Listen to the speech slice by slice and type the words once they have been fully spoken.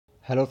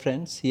Hello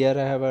friends, here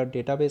I have a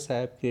database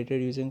app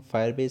created using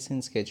Firebase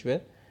in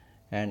Sketchware,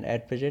 and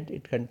at present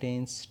it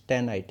contains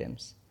 10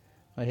 items.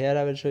 Now here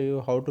I will show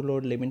you how to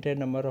load limited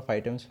number of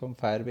items from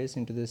Firebase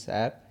into this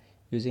app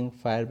using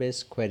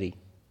Firebase Query.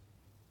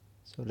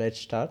 So let's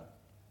start.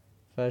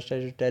 First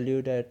I should tell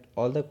you that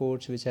all the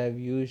codes which I have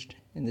used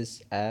in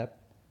this app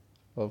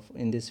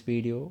in this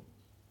video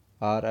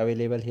are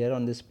available here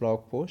on this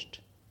blog post,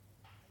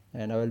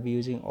 and I will be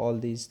using all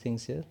these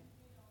things here.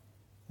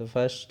 The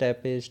first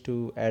step is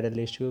to add a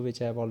list view,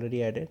 which I have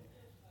already added.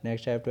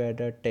 Next I have to add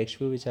a text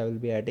view, which I will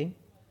be adding.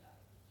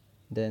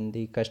 Then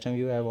the custom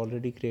view I have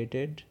already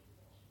created.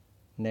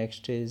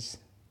 Next is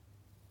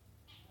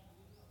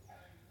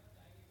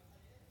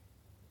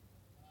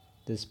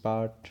this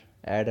part,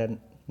 add a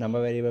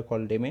number variable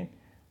called limit,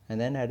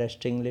 and then add a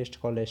string list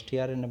called str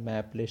and a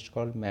map list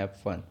called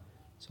map1.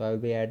 So I will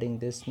be adding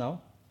this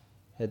now.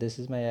 This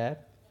is my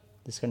app.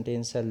 This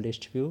contains a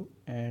list view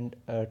and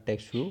a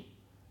text view.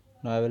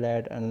 Now I will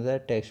add another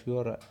text view,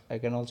 or I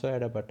can also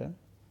add a button,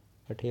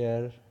 but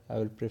here I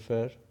will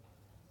prefer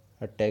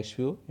a text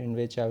view in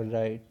which I will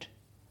write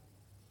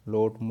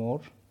load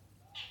more.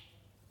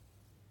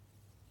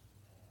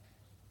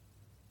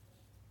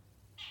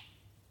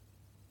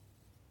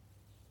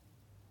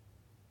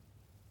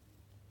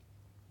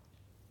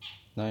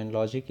 Now in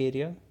logic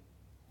area,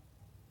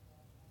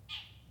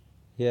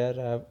 here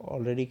I have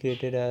already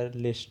created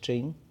a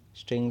string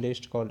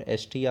list called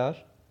str,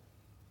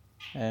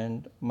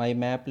 and my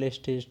map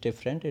list is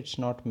different. It's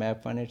not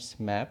map1, it's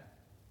map.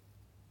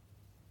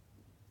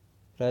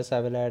 Plus I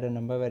will add a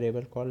number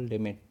variable called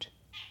limit.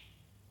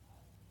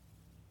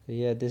 So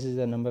here this is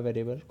a number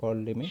variable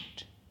called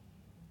limit.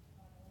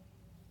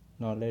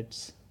 Now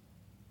let's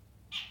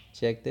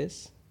check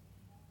this.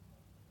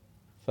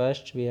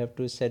 First we have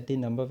to set the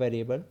number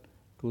variable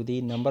to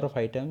the number of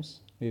items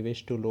we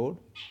wish to load.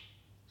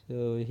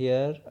 So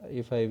here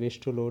if I wish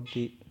to load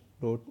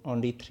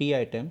only 3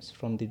 items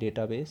from the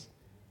database,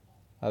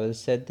 I will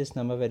set this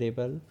number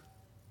variable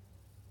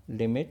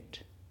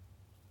limit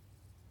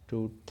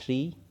to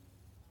 3.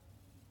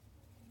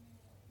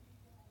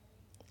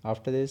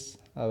 After this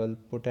I will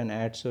put an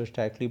add source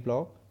directly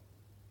block,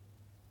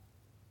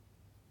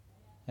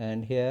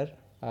 and here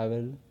I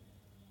will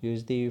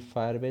use the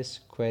Firebase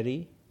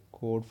query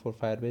code for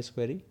Firebase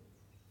query,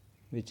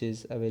 which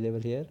is available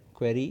here.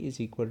 Query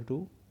is equal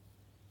to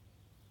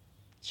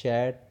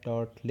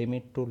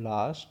chat.limit to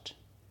last.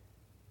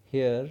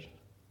 Here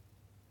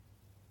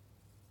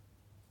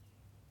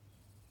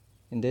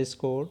in this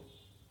code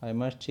I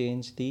must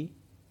change the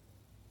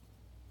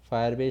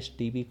Firebase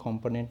DB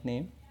component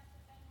name.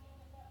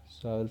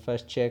 So I will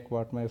first check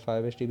what my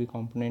Firebase DB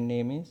component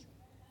name is.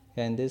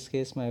 In this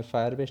case my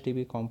Firebase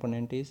DB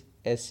component is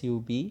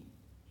sub,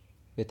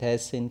 with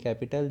S in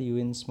capital, U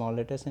in small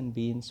letters and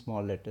B in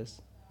small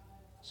letters.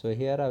 So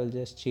here I will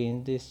just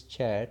change this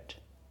chat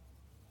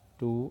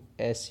to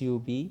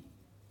sub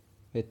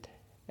with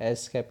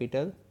S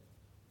capital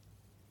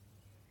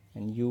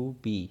and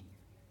UB.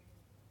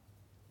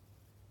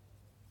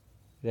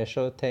 Rest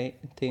of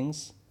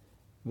things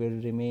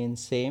will remain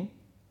same.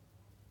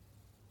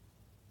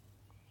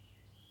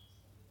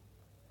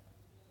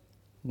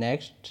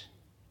 Next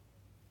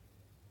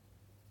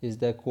is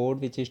the code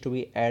which is to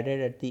be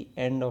added at the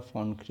end of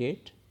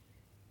onCreate.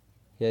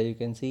 Here you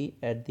can see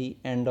at the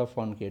end of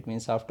onCreate,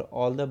 means after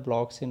all the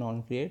blocks in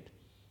onCreate,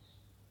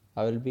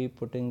 I will be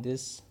putting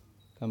this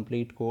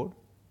complete code.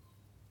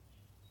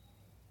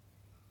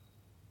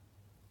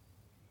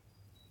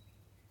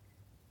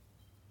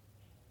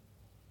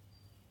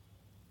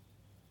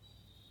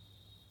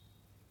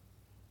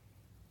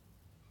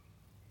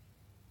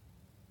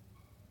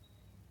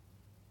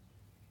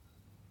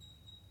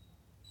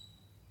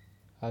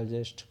 I'll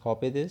just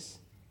copy this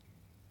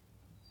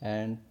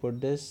and put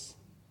this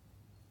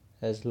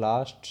as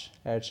last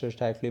add source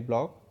directly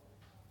block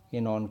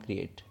in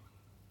onCreate.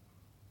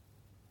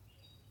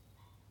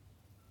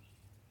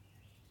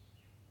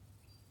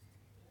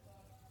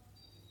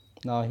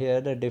 Now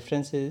here the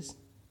difference is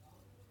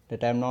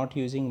that I am not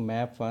using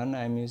map1,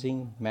 I am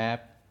using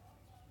map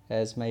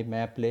as my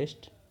map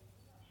list.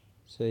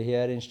 So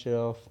here instead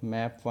of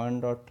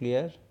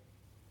map1.clear,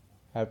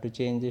 I have to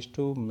change this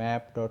to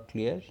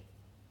map.clear,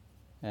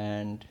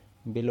 and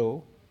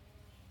below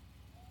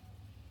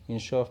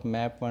instead of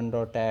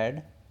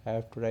map1.add, I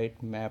have to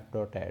write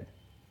map.add.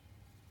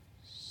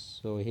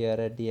 So here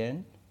at the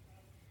end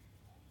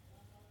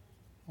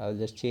I will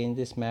just change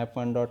this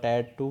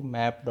map1.add to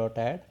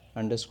map.add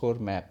underscore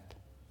map.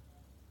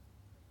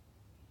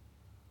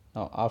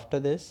 Now after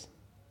this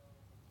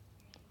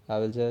I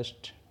will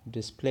just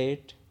display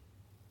it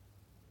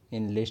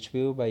in list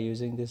view by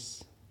using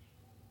this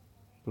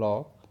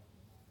block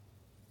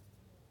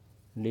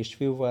list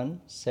view 1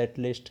 set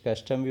list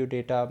custom view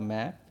data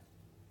map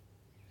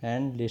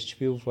and list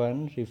view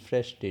 1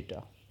 refresh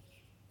data.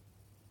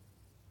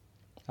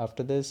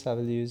 After this I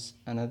will use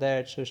another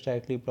add source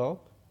directly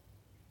block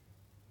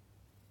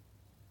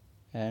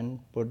and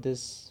put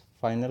this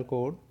final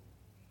code.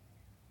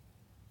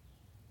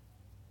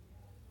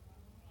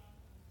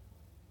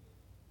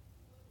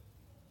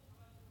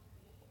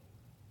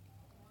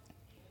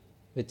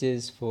 which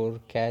is for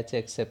catch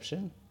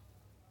exception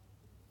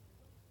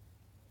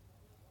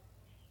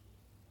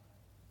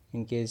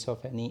in case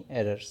of any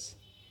errors.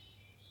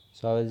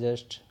 So I will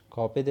just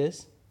copy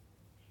this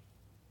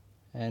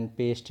and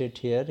paste it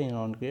here in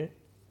onCreate.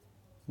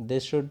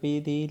 This should be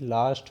the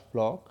last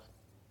block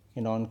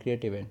in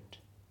onCreate event.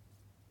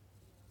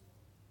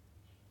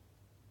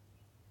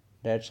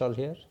 That's all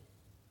here.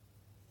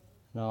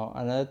 Now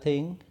another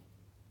thing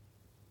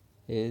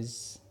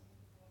is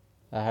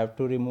I have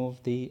to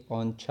remove the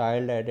on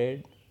child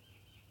added,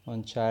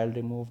 on child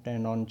removed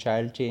and on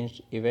child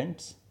changed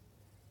events.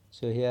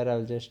 So here I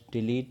will just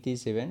delete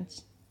these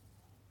events.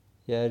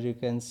 Here you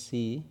can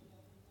see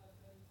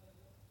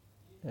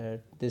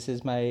this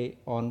is my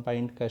on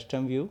bind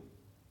custom view.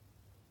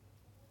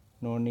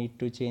 No need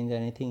to change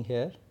anything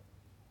here.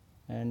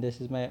 And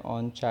this is my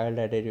on child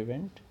added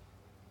event.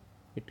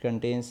 It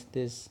contains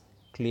this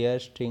clear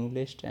string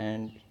list,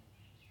 and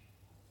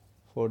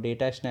for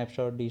data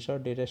snapshot,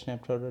 data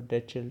snapshot of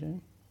dead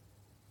children,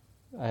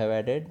 I have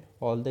added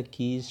all the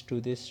keys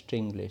to this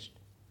string list.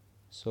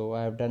 So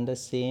I have done the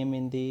same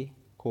in the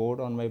code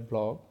on my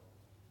blog,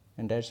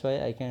 and that's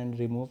why I can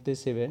remove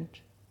this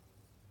event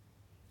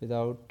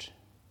without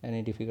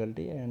any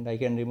difficulty, and I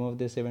can remove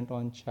this event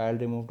on child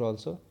removed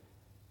also.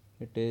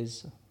 It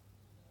is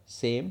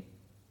same.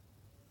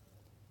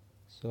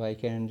 So I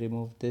can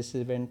remove this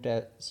event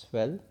as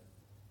well,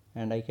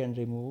 and I can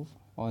remove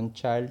on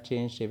child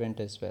changed event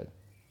as well.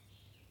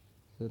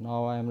 So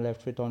now I am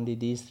left with only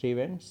these three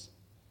events,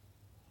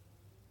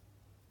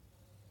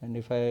 and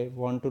if I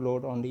want to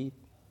load only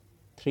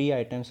 3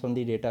 items from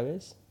the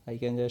database, I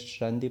can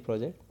just run the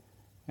project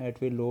and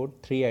it will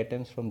load 3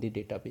 items from the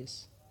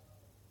database.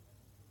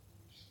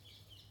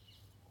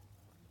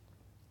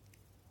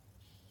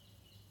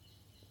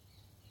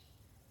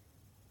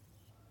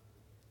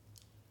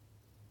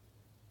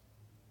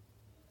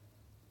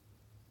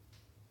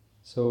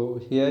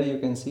 So here you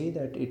can see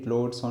that it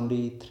loads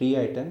only 3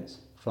 items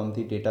from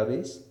the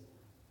database,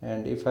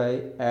 and if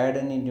I add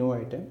any new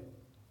item,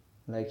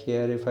 like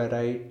here if I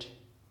write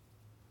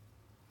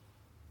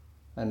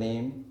a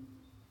name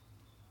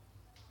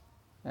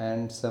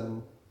and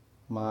some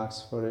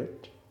marks for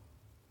it,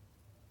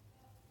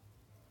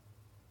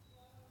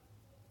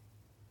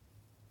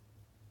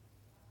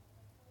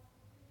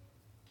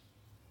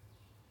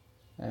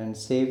 and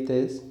save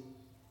this,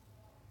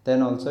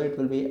 then also it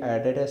will be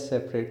added as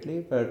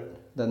separately, but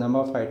the number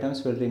of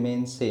items will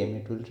remain same.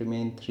 It will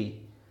remain 3.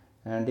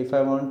 And if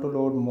I want to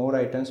load more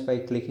items by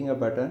clicking a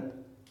button,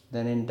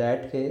 then in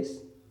that case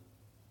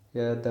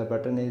here the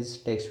button is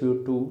text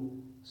view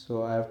 2,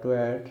 so I have to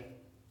add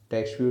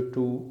text view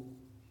 2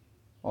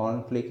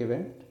 on click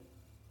event,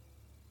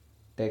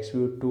 text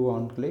view 2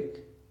 on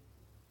click,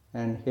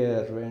 and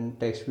here when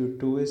text view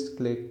 2 is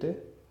clicked,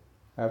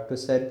 I have to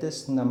set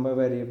this number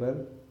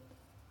variable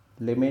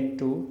limit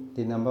to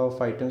the number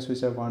of items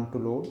which I want to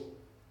load.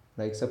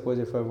 Like suppose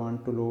if I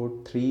want to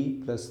load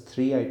 3 plus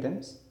 3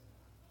 items,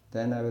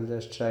 then I will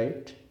just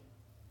write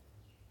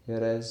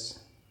here as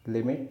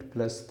limit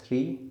plus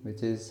 3,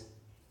 which is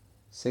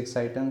 6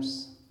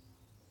 items,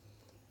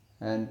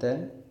 and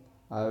then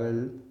I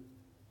will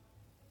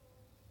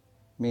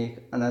make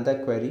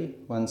another query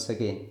once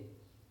again.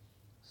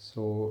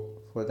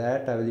 So for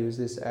that I will use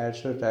this add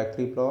show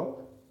directly block,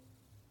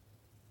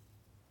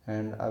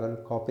 and I will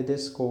copy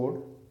this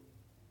code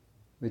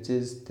which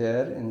is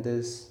there in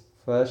this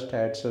first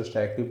add source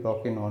directly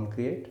block in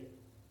onCreate,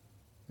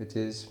 which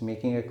is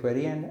making a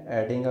query and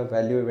adding a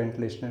value event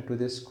listener to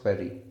this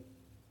query.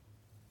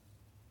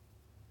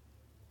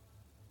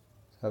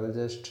 So I will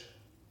just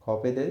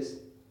copy this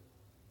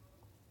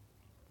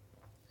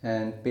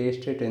and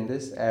paste it in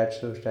this add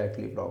source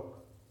directly block.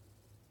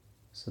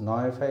 So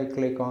now if I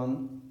click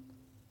on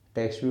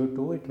text view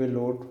 2, it will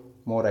load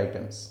more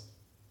items.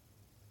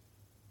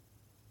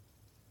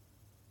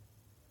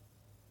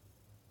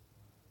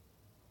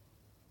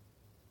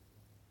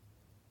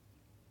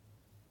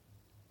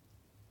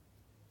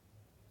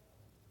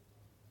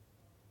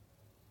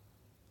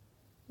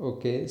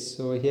 Okay,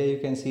 so here you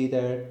can see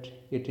that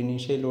it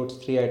initially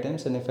loads 3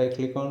 items, and if I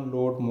click on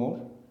load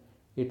more,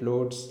 it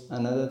loads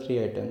another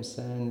 3 items,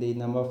 and the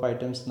number of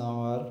items now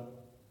are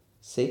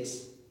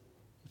 6.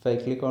 If I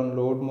click on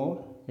load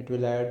more, it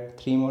will add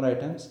 3 more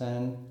items,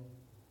 and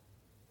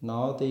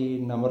now the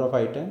number of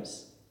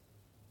items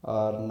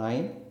are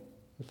 9.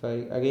 If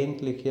I again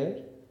click here,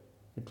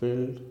 it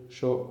will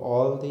show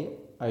all the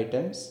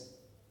items,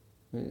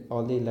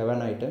 all the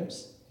 11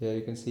 items. Here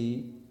you can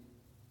see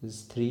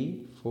is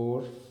 3,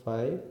 4,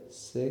 5,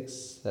 6,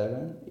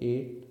 7,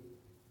 8,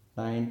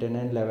 9, 10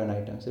 and 11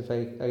 items. If I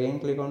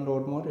again click on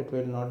load more, it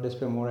will not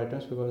display more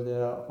items because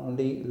there are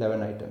only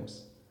 11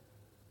 items.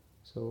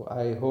 So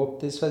I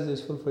hope this was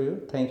useful for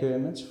you. Thank you very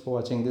much for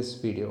watching this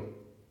video.